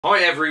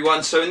Hi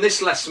everyone, so in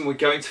this lesson we're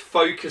going to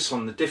focus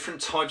on the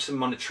different types of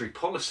monetary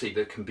policy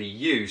that can be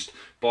used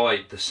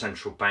by the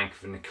central bank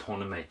of an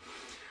economy.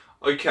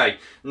 Okay,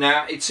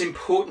 now it's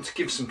important to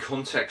give some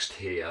context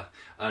here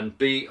and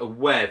be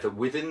aware that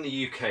within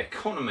the UK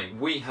economy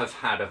we have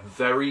had a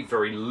very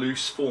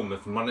loose form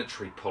of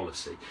monetary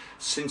policy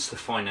since the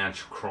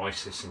financial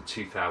crisis in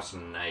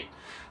 2008.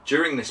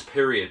 During this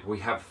period we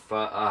have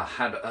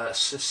had a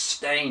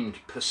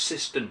sustained,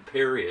 persistent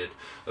period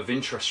of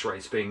interest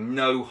rates being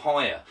no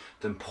higher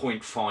than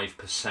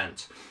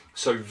 0.5%.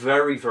 So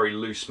very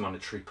loose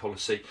monetary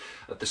policy.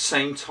 At the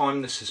same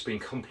time, this has been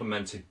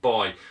complemented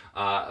by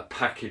a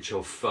package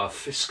of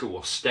fiscal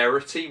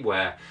austerity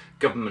where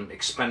government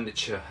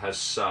expenditure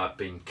has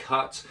been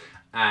cut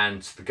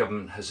and the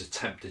government has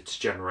attempted to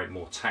generate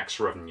more tax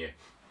revenue.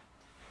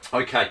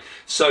 Okay,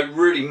 so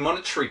really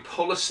monetary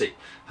policy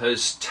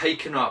has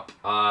taken up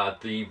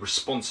the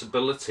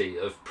responsibility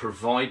of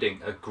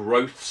providing a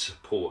growth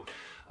support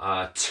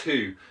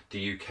to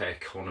the UK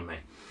economy.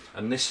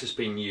 And this has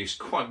been used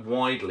quite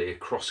widely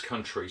across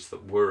countries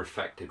that were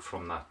affected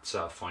from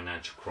that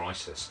financial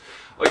crisis.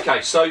 Okay,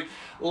 so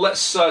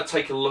let's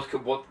take a look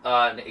at what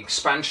an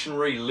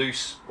expansionary,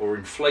 loose or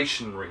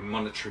inflationary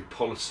monetary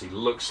policy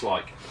looks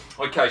like.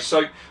 Okay,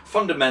 so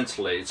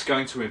fundamentally it's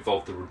going to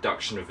involve the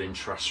reduction of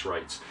interest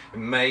rates. It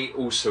may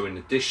also, in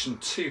addition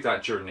to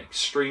that, during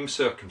extreme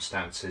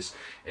circumstances,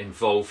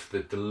 involve the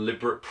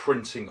deliberate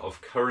printing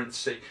of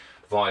currency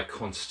via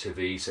quantitative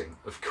easing.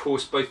 Of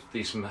course, both of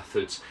these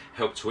methods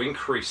help to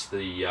increase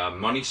the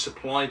money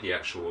supply, the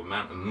actual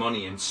amount of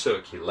money in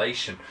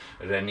circulation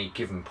at any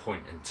given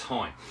point in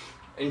time.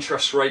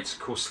 Interest rates, of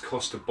course, the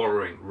cost of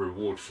borrowing,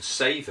 reward for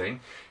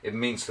saving. It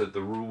means that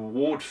the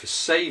reward for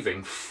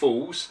saving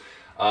falls.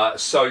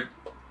 So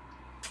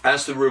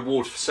as the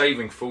reward for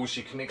saving falls,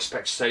 you can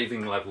expect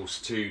saving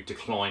levels to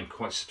decline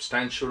quite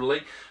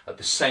substantially. At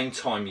the same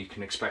time, you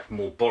can expect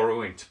more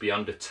borrowing to be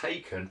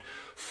undertaken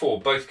for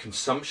both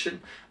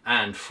consumption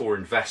and for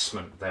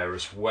investment there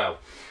as well.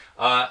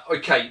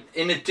 Okay,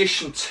 in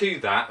addition to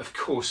that, of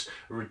course,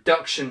 a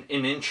reduction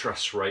in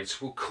interest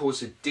rates will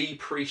cause a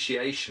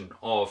depreciation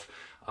of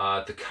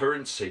the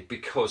currency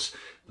because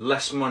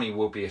less money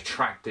will be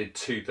attracted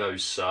to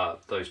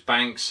those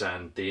banks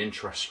and the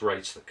interest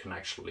rates that can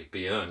actually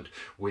be earned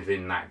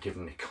within that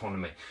given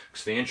economy.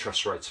 Because the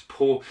interest rates are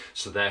poor,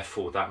 so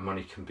therefore that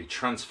money can be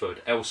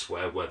transferred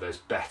elsewhere where there's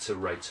better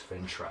rates of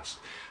interest.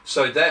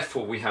 So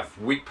therefore we have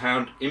weak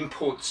pound,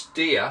 imports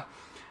dear,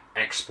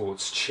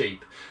 exports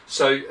cheap.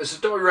 So as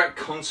a direct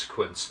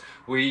consequence,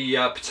 we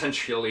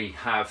potentially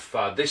have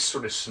this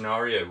sort of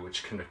scenario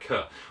which can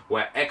occur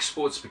where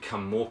exports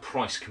become more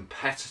price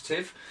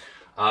competitive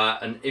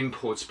and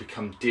imports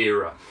become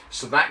dearer.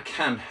 So that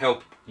can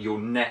help your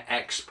net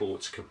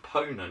exports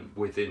component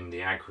within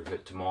the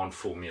aggregate demand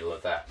formula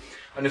there.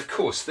 And of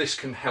course this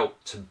can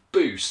help to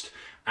boost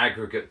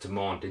aggregate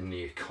demand in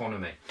the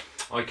economy.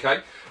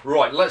 Okay,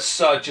 right, let's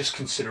just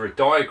consider a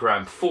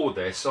diagram for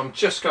this. I'm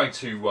just going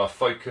to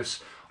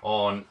focus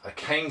on a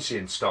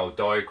Keynesian style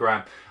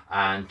diagram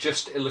and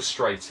just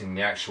illustrating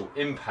the actual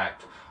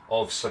impact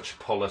of such a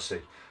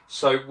policy.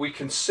 So we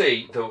can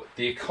see that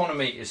the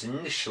economy is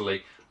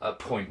initially at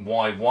point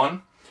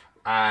Y1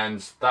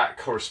 and that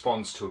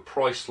corresponds to a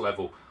price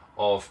level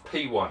of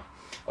P1.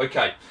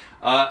 Okay,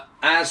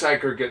 as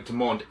aggregate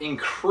demand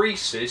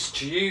increases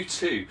due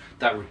to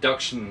that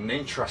reduction in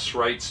interest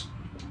rates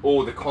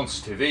or the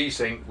quantitative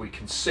easing, we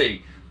can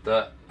see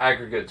that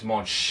aggregate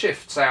demand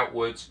shifts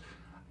outwards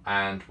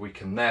and we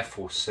can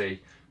therefore see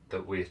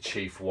that we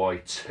achieve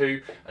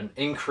Y2, an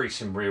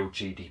increase in real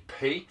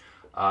GDP,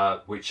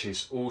 which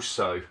is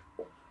also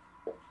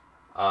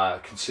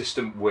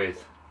consistent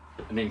with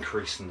an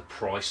increase in the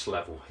price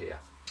level here.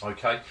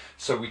 Okay,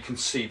 so we can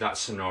see that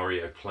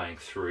scenario playing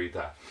through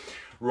there.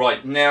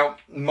 Right, now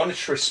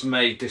monetarists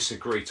may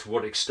disagree to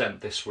what extent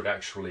this would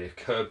actually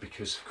occur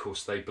because of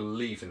course they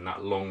believe in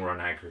that long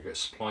run aggregate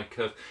supply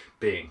curve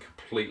being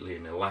completely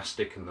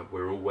inelastic and that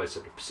we're always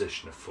at a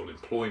position of full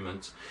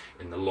employment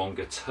in the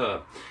longer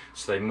term.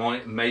 So they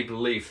may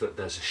believe that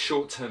there's a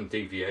short-term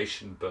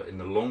deviation, but in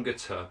the longer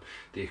term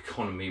the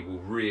economy will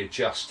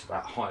readjust to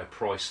that higher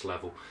price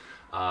level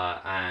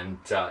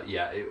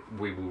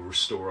we will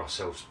restore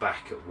ourselves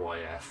back at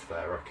YF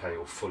there, okay,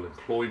 or full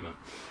employment.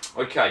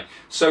 Okay,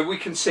 so we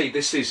can see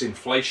this is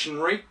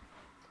inflationary.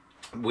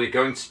 We're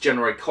going to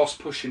generate cost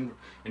push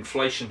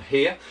inflation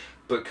here,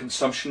 but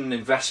consumption and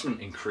investment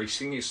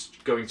increasing is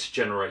going to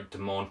generate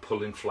demand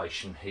pull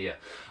inflation here.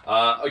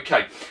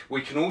 Okay,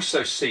 we can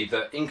also see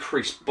that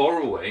increased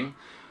borrowing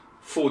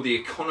for the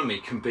economy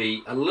can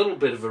be a little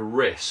bit of a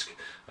risk.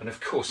 And of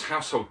course,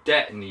 household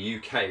debt in the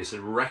UK is at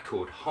a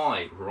record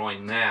high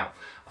right now.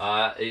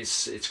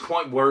 It's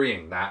quite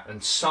worrying that,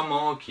 and some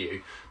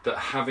argue that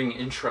having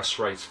interest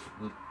rates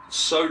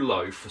so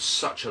low for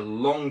such a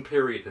long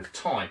period of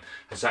time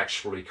has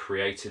actually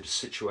created a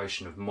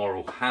situation of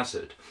moral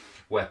hazard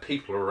where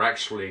people are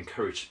actually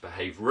encouraged to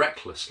behave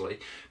recklessly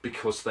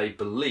because they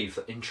believe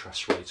that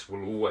interest rates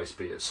will always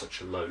be at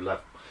such a low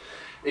level.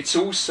 It's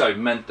also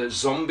meant that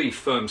zombie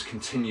firms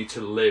continue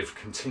to live,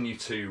 continue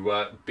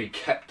to be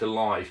kept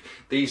alive.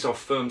 These are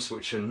firms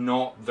which are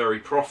not very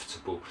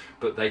profitable,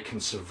 but they can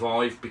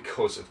survive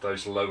because of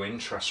those low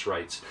interest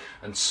rates.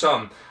 And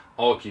some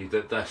argue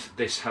that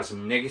this has a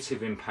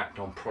negative impact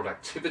on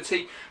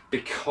productivity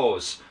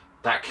because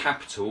that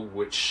capital,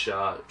 which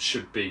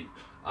should be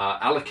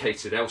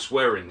allocated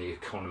elsewhere in the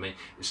economy,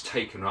 is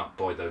taken up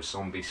by those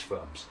zombies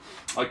firms.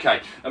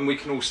 Okay, and we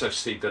can also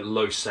see that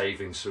low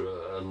savings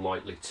are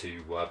likely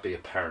to be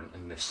apparent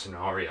in this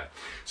scenario.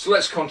 So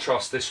let's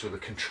contrast this with a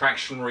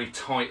contractionary,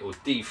 tight or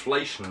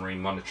deflationary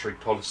monetary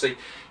policy.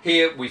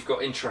 Here we've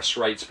got interest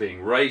rates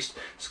being raised,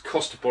 so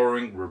cost of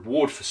borrowing,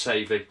 reward for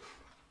saving,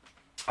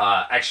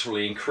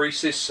 actually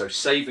increases, so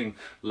saving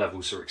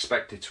levels are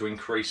expected to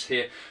increase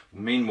here.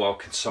 Meanwhile,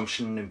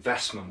 consumption and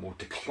investment will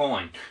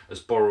decline as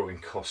borrowing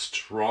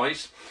costs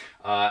rise,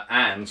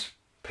 and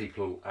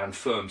people and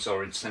firms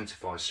are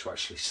incentivized to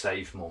actually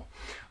save more.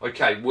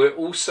 Okay, we're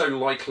also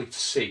likely to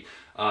see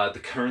the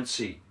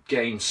currency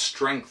gain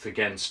strength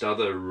against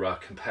other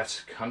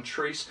competitor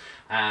countries,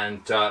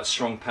 and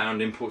strong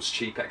pound imports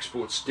cheap,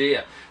 exports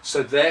dear.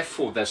 So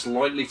therefore there's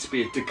likely to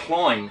be a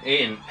decline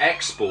in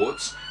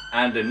exports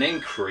and an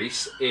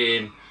increase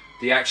in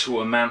the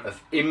actual amount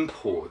of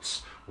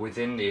imports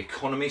within the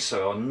economy.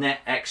 So our net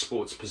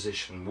exports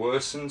position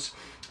worsens,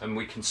 and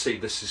we can see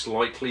this is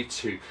likely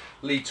to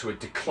lead to a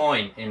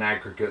decline in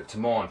aggregate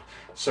demand.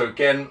 So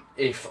again,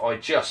 if I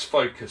just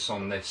focus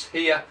on this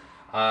here,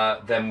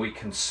 then we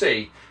can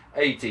see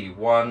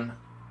AD1,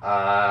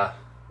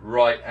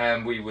 right,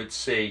 and we would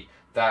see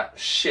that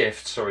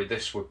shift, sorry,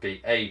 this would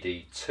be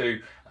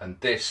AD2, and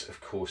this of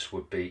course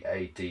would be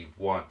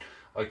AD1.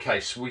 Okay,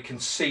 so we can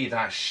see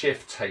that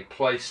shift take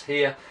place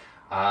here,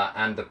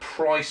 and the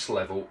price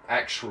level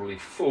actually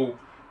fall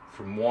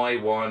from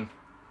Y1,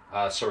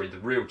 the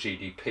real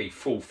GDP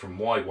fall from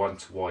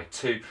Y1 to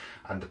Y2,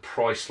 and the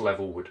price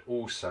level would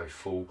also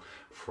fall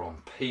from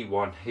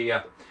P1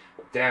 here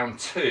down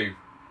to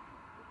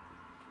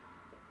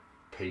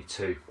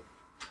P2.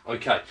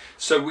 Okay,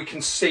 so we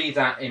can see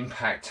that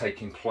impact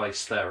taking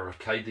place there.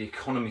 Okay, the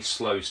economy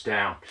slows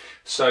down.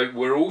 So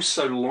we're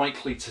also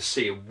likely to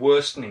see a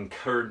worsening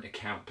current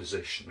account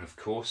position, of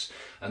course,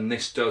 and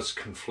this does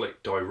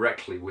conflict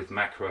directly with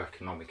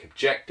macroeconomic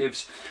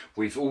objectives.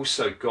 We've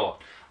also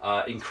got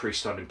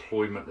increased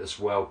unemployment as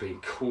well,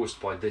 being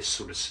caused by this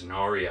sort of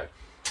scenario.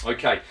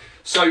 Okay,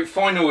 so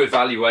final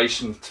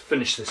evaluation to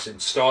finish this in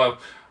style.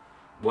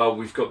 Well,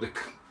 we've got the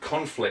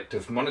conflict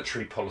of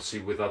monetary policy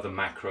with other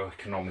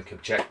macroeconomic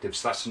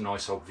objectives. That's a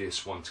nice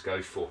obvious one to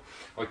go for.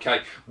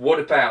 Okay, what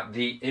about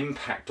the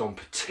impact on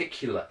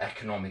particular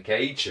economic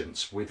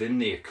agents within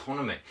the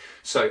economy?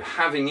 So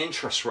having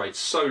interest rates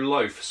so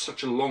low for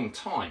such a long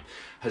time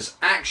has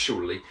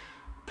actually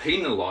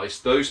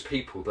penalised those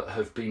people that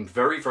have been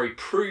very, very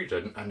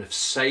prudent and have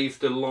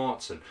saved a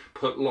lot and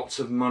put lots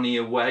of money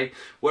away,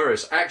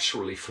 whereas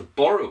actually for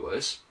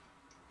borrowers,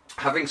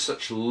 having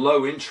such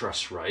low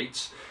interest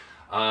rates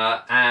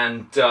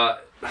and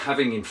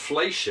having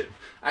inflation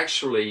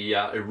actually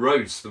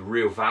erodes the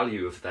real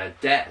value of their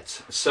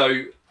debt.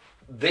 So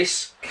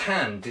this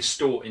can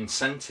distort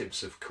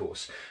incentives, of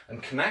course,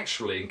 and can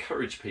actually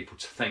encourage people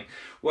to think,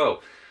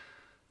 well,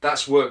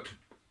 that's worked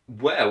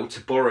well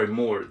to borrow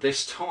more at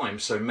this time,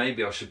 so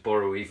maybe I should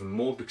borrow even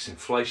more because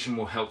inflation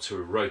will help to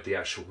erode the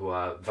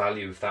actual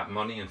value of that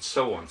money, and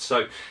so on.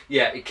 So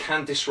yeah, it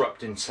can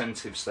disrupt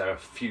incentives. There are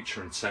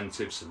future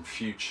incentives and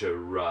future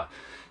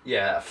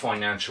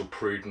financial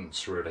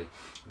prudence, really.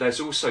 There's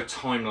also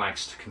time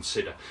lags to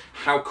consider.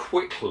 How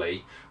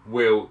quickly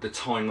will the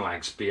time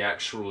lags be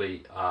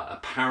actually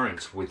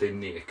apparent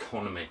within the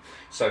economy?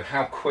 So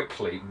how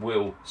quickly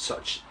will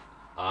such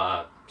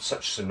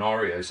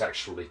scenarios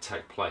actually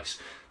take place?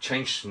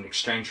 Changes in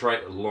exchange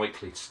rate are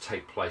likely to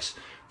take place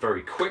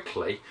very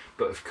quickly,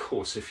 but of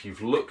course if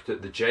you've looked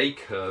at the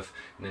J-curve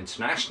in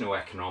international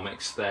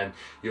economics, then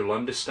you'll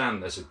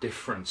understand there's a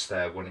difference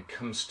there when it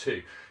comes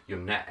to your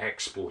net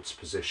exports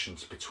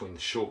positions between the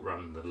short run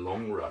and the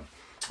long run.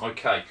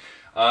 Okay,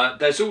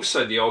 there's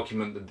also the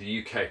argument that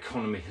the UK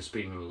economy has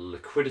been in a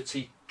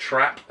liquidity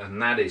trap,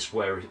 and that is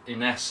where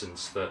in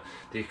essence the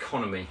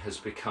economy has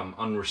become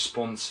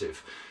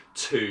unresponsive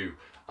to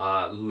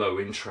low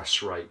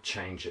interest rate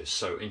changes,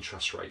 so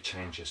interest rate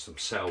changes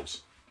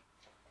themselves.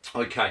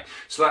 Okay,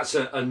 so that's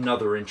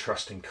another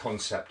interesting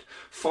concept.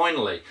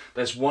 Finally,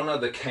 there's one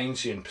other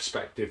Keynesian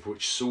perspective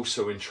which is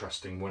also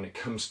interesting when it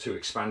comes to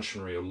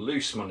expansionary or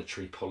loose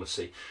monetary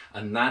policy,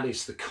 and that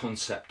is the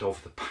concept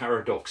of the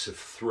paradox of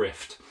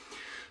thrift.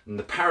 And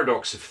the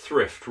paradox of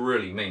thrift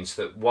really means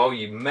that while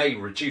you may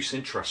reduce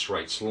interest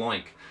rates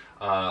like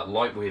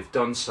we have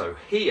done so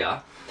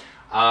here,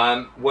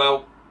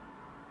 well,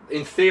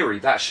 in theory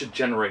that should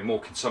generate more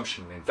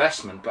consumption and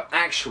investment, but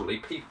actually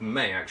people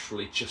may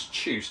actually just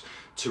choose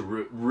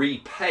to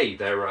repay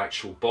their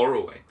actual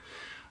borrowing.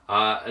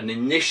 And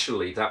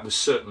initially that was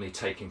certainly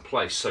taking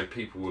place, so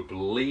people were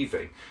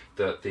believing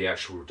that the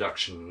actual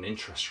reduction in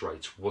interest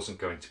rates wasn't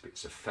going to be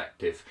as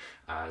effective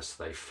as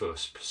they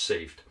first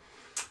perceived.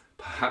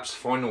 perhaps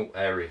final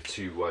area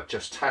to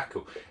just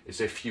tackle is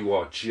if you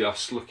are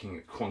just looking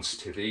at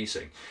quantitative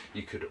easing,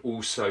 you could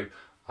also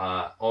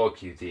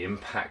argue the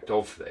impact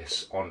of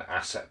this on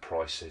asset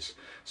prices.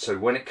 So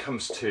when it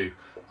comes to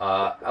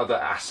other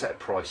asset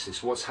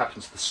prices, what's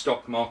happened to the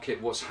stock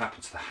market, what's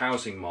happened to the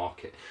housing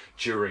market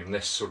during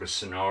this sort of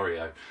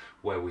scenario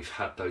where we've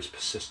had those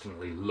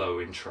persistently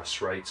low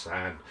interest rates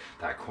and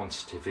that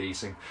quantitative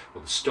easing?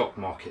 Well, the stock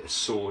market has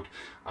soared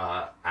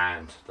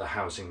and the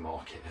housing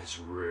market has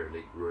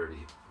really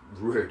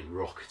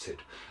rocketed.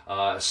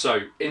 So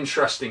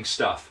interesting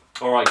stuff.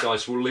 All right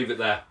guys, we'll leave it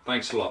there.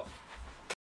 Thanks a lot.